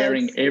you're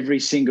wearing every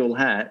single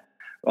hat,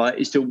 right,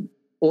 is to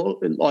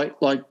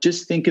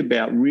just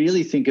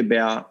really think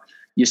about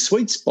your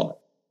sweet spot.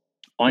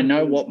 I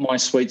know what my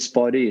sweet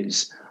spot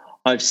is.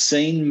 I've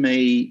seen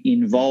me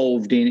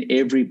involved in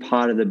every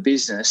part of the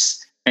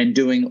business and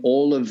doing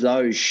all of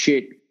those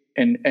shit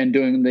and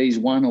doing these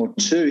 1 or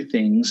 2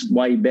 things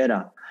way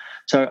better.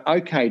 So,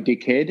 okay,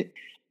 dickhead,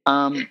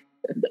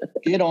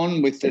 get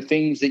on with the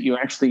things that you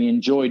actually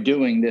enjoy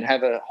doing that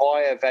have a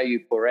higher value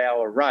per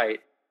hour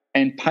rate,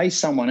 and pay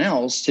someone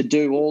else to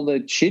do all the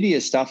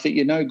shittier stuff that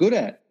you're no good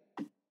at.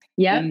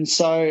 Yeah. And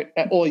so,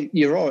 or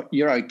you're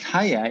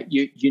okay at,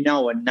 you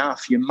know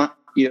enough,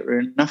 you're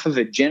enough of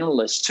a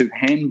generalist to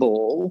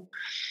handball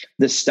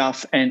the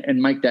stuff and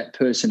make that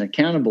person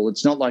accountable.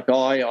 It's not like,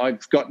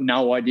 I've got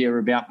no idea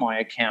about my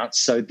accounts,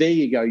 so there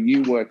you go,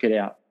 you work it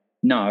out.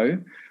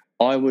 No,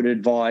 I would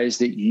advise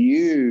that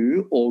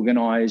you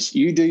organise,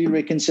 you do your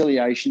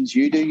reconciliations,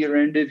 you do your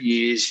end of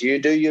years, you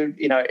do your,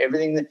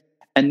 everything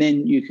and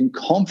then you can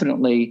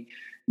confidently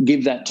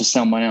give that to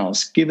someone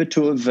else. Give it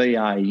to a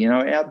VA. You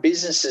know, our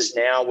businesses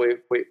now,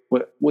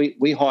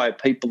 we hire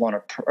people on a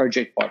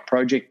project by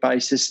project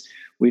basis.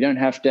 We don't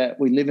have to.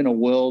 We live in a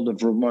world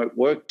of remote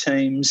work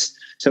teams,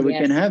 so we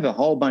can have a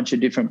whole bunch of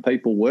different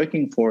people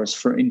working for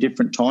us in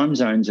different time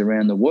zones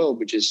around the world,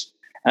 which is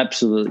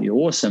absolutely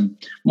awesome.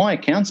 My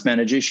accounts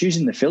manager, she's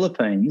in the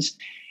Philippines,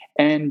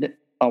 and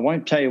I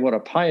won't tell you what I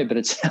pay her, but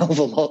it's a hell of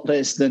a lot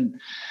less than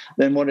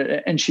what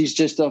it. And she's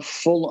just a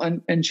full,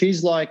 and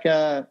she's like,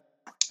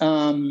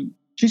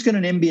 she's got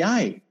an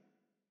MBA.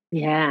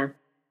 Yeah,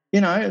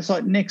 you know, it's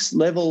like next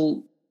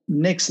level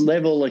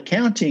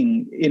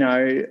accounting. You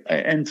know,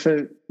 and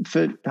for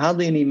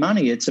hardly any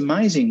money, it's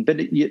amazing. But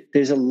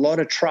there's a lot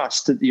of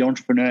trust that the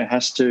entrepreneur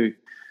has to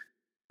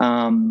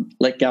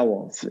let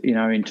go of, you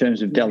know, in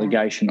terms of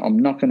delegation. I'm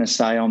not going to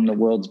say I'm the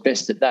world's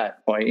best at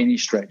that by any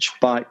stretch,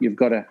 but you've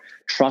got to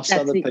trust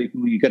other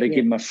people. You've got to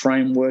give them a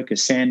framework, a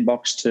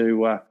sandbox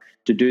to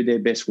do their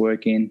best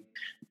work in.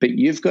 But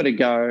you've got to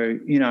go,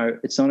 you know,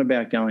 it's not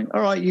about going,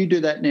 all right, you do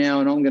that now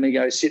and I'm going to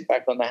go sit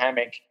back on the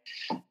hammock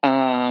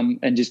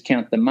and just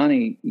count the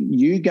money.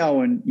 You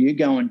go and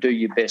do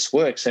your best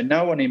work. So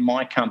no one in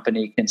my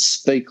company can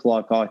speak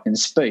like I can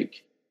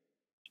speak.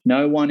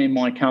 No one in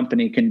my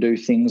company can do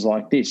things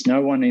like this.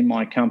 No one in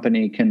my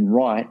company can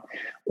write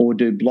or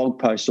do blog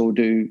posts or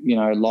do, you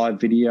know, live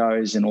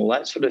videos and all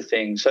that sort of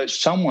thing. So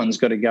someone's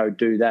got to go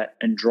do that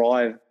and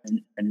drive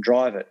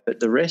it.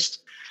 But the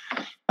rest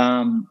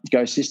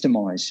go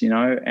systemize, you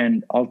know.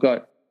 And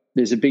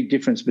there's a big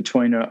difference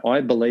between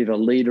I believe a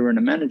leader and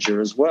a manager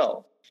as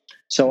well.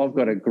 So I've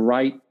got a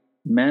great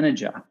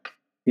manager,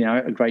 you know,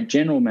 a great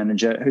general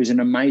manager who's an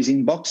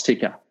amazing box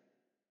ticker.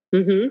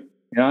 Mm-hmm. You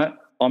know,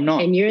 I'm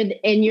not. And you're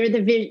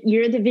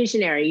the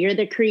visionary. You're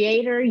the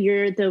creator.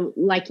 You're the,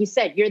 like you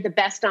said, you're the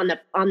best on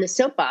the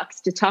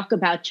soapbox to talk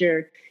about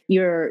your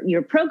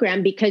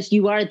program because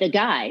you are the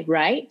guy,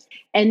 right?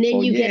 And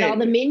then you get all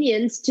the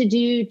minions to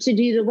do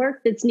the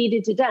work that's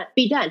needed to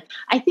be done.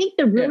 I think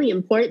the really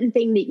important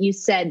thing that you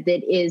said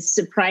that is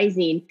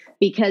surprising,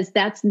 because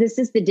this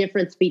is the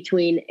difference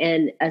between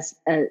a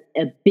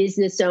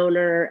business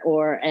owner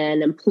or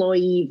an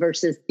employee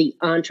versus the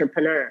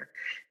entrepreneur.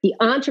 The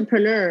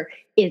entrepreneur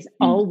is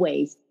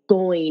always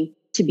going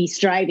to be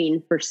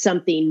striving for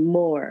something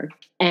more.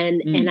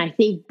 And I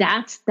think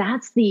that's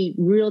the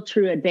real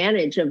true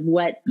advantage of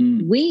what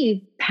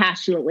we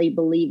passionately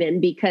believe in,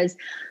 because,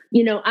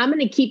 you know, I'm going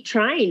to keep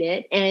trying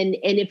it. And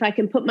if I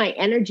can put my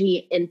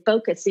energy and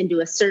focus into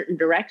a certain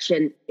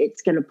direction,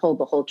 it's going to pull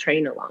the whole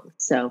train along.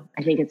 So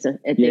I think it's a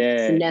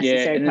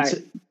necessary part.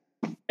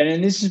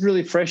 And this is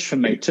really fresh for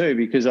me too,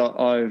 because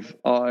I've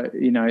kind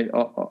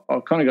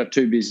of got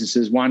two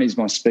businesses. One is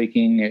my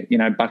speaking, you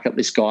know, bucket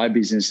list guy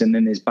business, and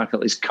then there's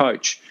bucket list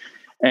coach.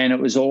 And it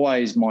was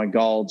always my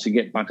goal to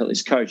get bucket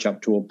list coach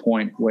up to a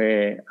point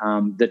where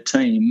the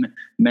team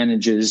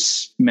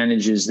manages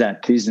that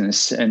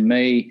business. And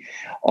me,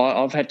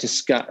 I've had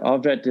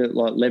to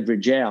like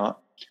leverage out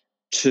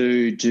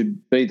to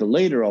be the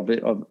leader of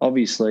it,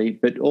 obviously,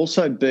 but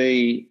also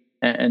be.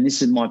 And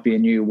this might be a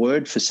new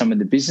word for some of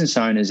the business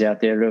owners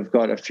out there who have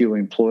got a few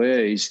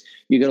employees.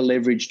 You've got to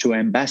leverage to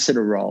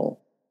ambassador role.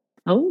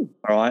 Oh.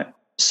 All right.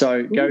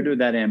 So go to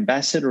that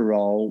ambassador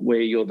role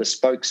where you're the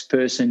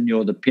spokesperson,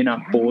 you're the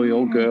pin-up boy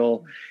or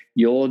girl.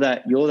 You're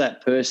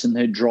that person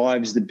who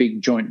drives the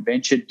big joint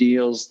venture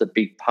deals, the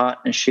big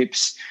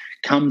partnerships,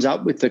 comes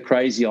up with the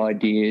crazy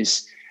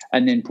ideas,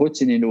 and then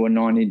puts it into a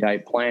 90-day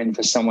plan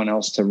for someone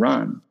else to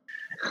run.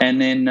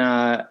 And then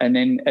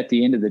at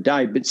the end of the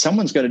day, but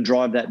someone's got to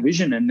drive that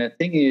vision. And the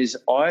thing is,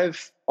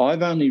 I've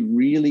only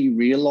really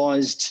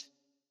realised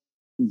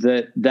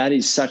that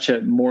is such a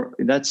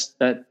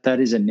that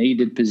is a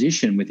needed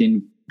position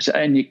within,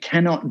 and you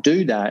cannot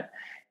do that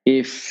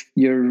if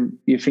your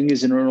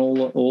fingers are in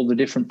all the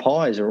different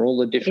pies or all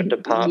the different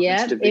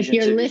departments.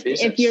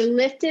 If you're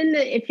lifting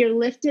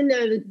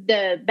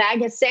the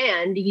bag of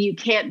sand, you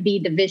can't be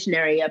the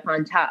visionary up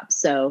on top.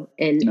 So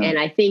and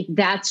I think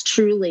that's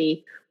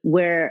truly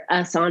where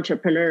us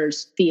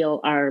entrepreneurs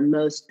feel our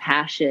most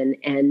passion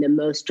and the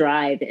most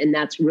drive. And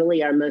that's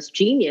really our most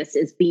genius,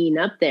 is being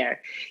up there.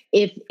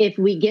 If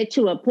we get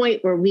to a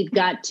point where we've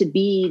got to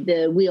be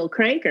the wheel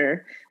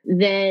cranker,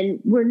 then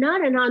we're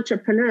not an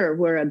entrepreneur,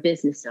 we're a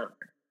business owner.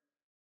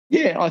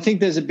 Yeah, I think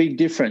there's a big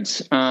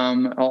difference.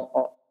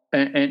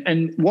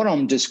 And what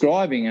I'm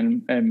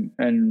describing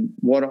and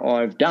what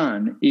I've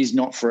done is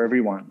not for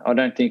everyone. I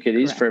don't think it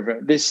is for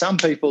everyone. There's some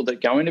people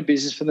that go into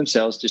business for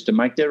themselves just to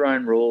make their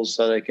own rules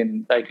so they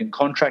can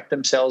contract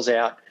themselves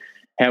out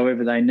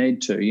however they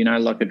need to. You know,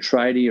 like a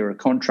tradie or a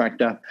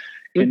contractor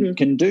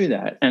can do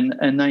that.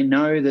 And they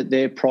know that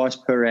their price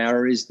per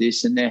hour is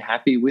this and they're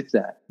happy with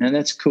that. And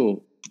that's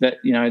cool. That,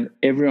 you know,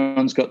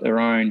 everyone's got their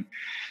own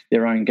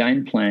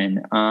game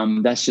plan.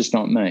 That's just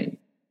not me.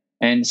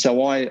 And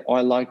so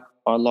I like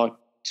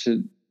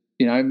to,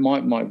 you know,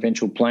 my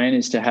eventual plan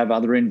is to have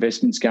other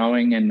investments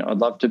going, and I'd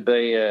love to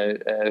be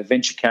a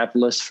venture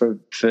capitalist for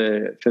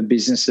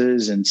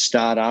businesses and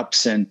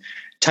startups and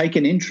take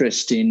an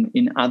interest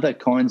in other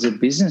kinds of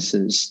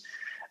businesses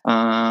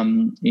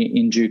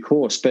in due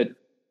course. But,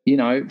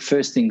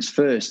 first things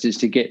first is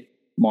to get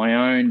my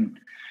own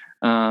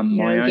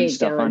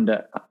stuff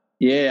under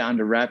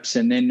wraps,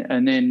 and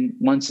then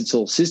once it's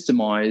all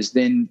systemized,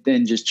 then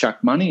just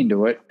chuck money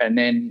into it, and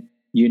then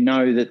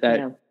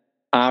that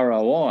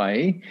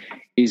ROI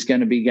is going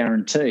to be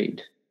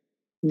guaranteed.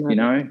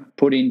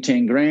 Put in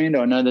 10 grand,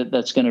 I know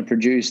that's going to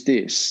produce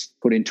this.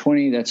 Put in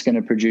 20, that's going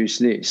to produce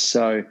this.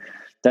 So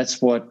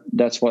that's what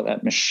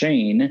that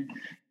machine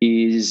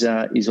is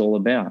all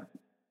about.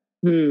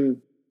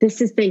 This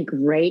has been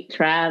great,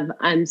 Trav.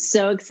 I'm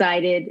so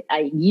excited.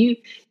 You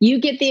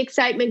get the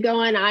excitement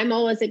going. I'm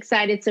always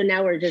excited. So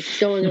now we're just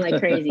going like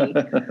crazy.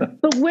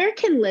 But where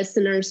can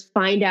listeners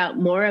find out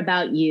more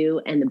about you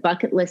and the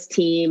Bucket List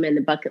team and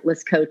the Bucket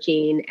List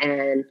coaching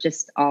and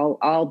just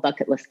all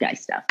Bucket List guy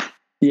stuff?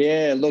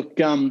 Yeah, look,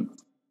 they can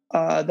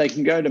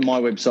go to my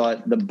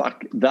website,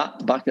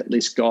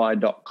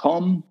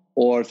 thebucketlistguy.com,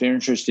 or if they're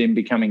interested in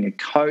becoming a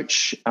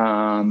coach,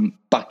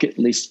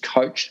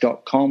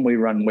 bucketlistcoach.com. We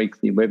run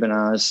weekly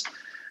webinars,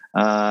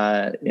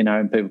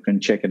 and people can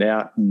check it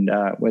out. And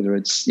whether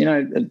it's,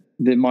 there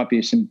might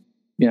be some,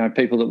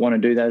 people that want to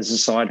do that as a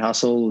side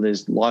hustle.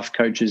 There's life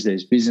coaches,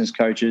 there's business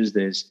coaches,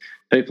 there's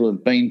people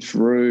who've been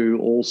through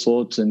all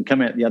sorts and come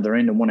out the other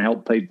end and want to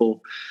help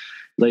people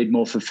lead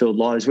more fulfilled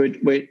lives.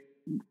 We're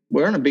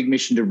on a big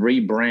mission to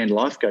rebrand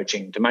life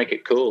coaching, to make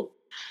it cool.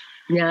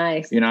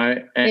 Nice.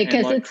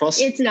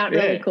 Because it's not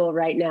really cool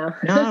right now.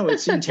 No,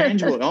 it's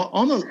intangible.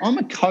 I'm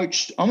a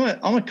coach. I'm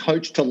a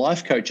coach to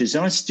life coaches,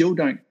 and I still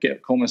don't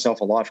call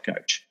myself a life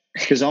coach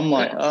because I'm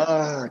like,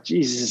 oh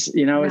Jesus,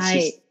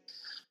 right.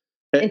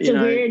 It's a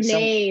weird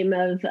name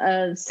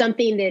of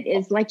something that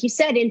is, like you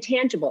said,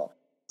 intangible.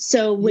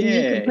 So when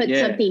you can put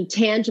something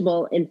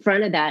tangible in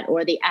front of that,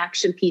 or the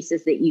action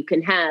pieces that you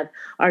can have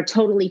are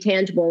totally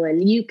tangible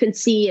and you can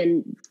see,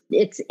 and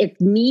it's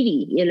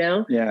meaty,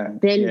 then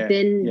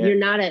you're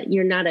not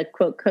a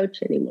quote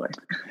coach anymore.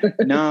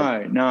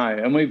 No.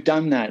 And we've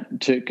done that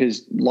too,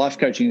 because life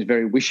coaching is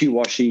very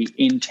wishy-washy,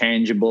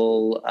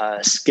 intangible,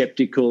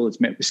 skeptical.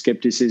 It's met with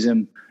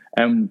skepticism.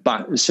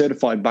 But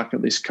certified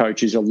bucket list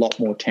coach is a lot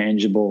more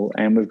tangible,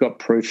 and we've got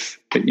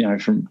proof that,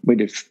 we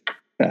do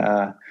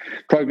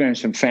programs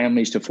from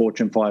families to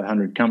Fortune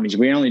 500 companies.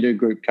 We only do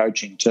group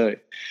coaching too.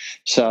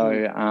 So,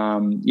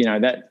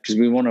 that, because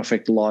we want to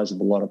affect the lives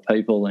of a lot of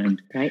people,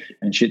 and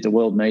the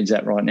world needs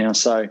that right now.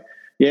 So,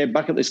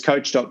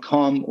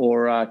 bucketlistcoach.com,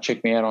 or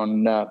check me out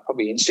on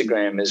probably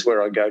Instagram is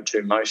where I go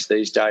to most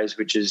these days,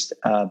 which is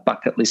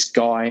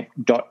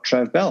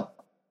bucketlistguy.travbell.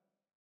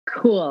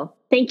 Cool.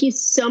 Thank you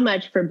so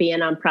much for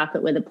being on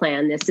Profit with a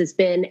Plan. This has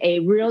been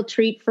a real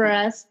treat for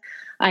us.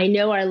 I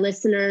know our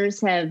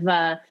listeners have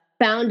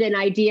found an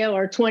idea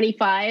or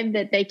 25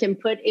 that they can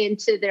put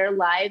into their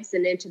lives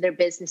and into their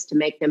business to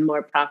make them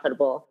more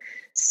profitable.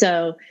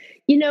 So,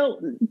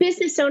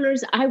 business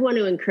owners, I want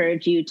to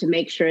encourage you to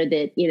make sure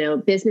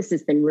that, business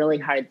has been really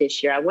hard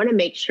this year. I want to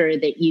make sure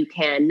that you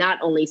can not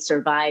only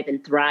survive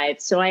and thrive.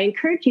 So I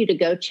encourage you to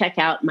go check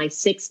out my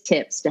 6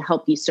 tips to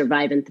help you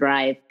survive and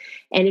thrive.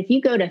 And if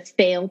you go to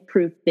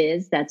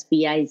failproofbiz, that's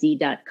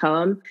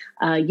biz.com,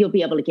 you'll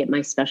be able to get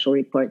my special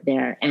report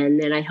there.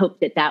 And then I hope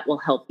that will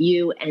help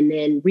you. And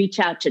then reach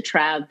out to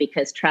Trav,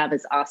 because Trav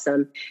is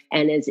awesome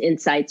and his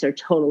insights are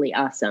totally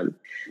awesome.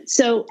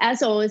 So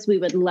as always, we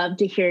would love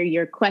to hear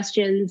your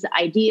questions,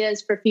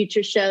 ideas for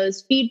future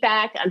shows,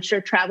 feedback. I'm sure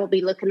Trav will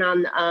be looking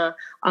on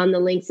the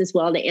links as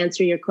well to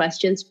answer your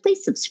questions.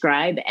 Please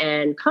subscribe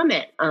and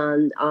comment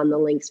on the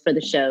links for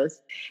the shows.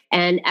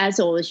 And as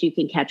always, you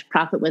can catch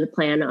Profit with a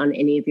Plan on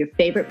any of your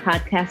favorite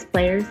podcast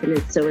players. And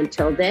so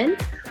until then,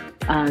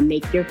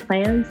 make your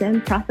plans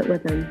and profit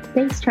with them.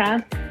 Thanks,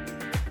 Trav.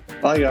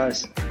 Bye,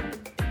 guys.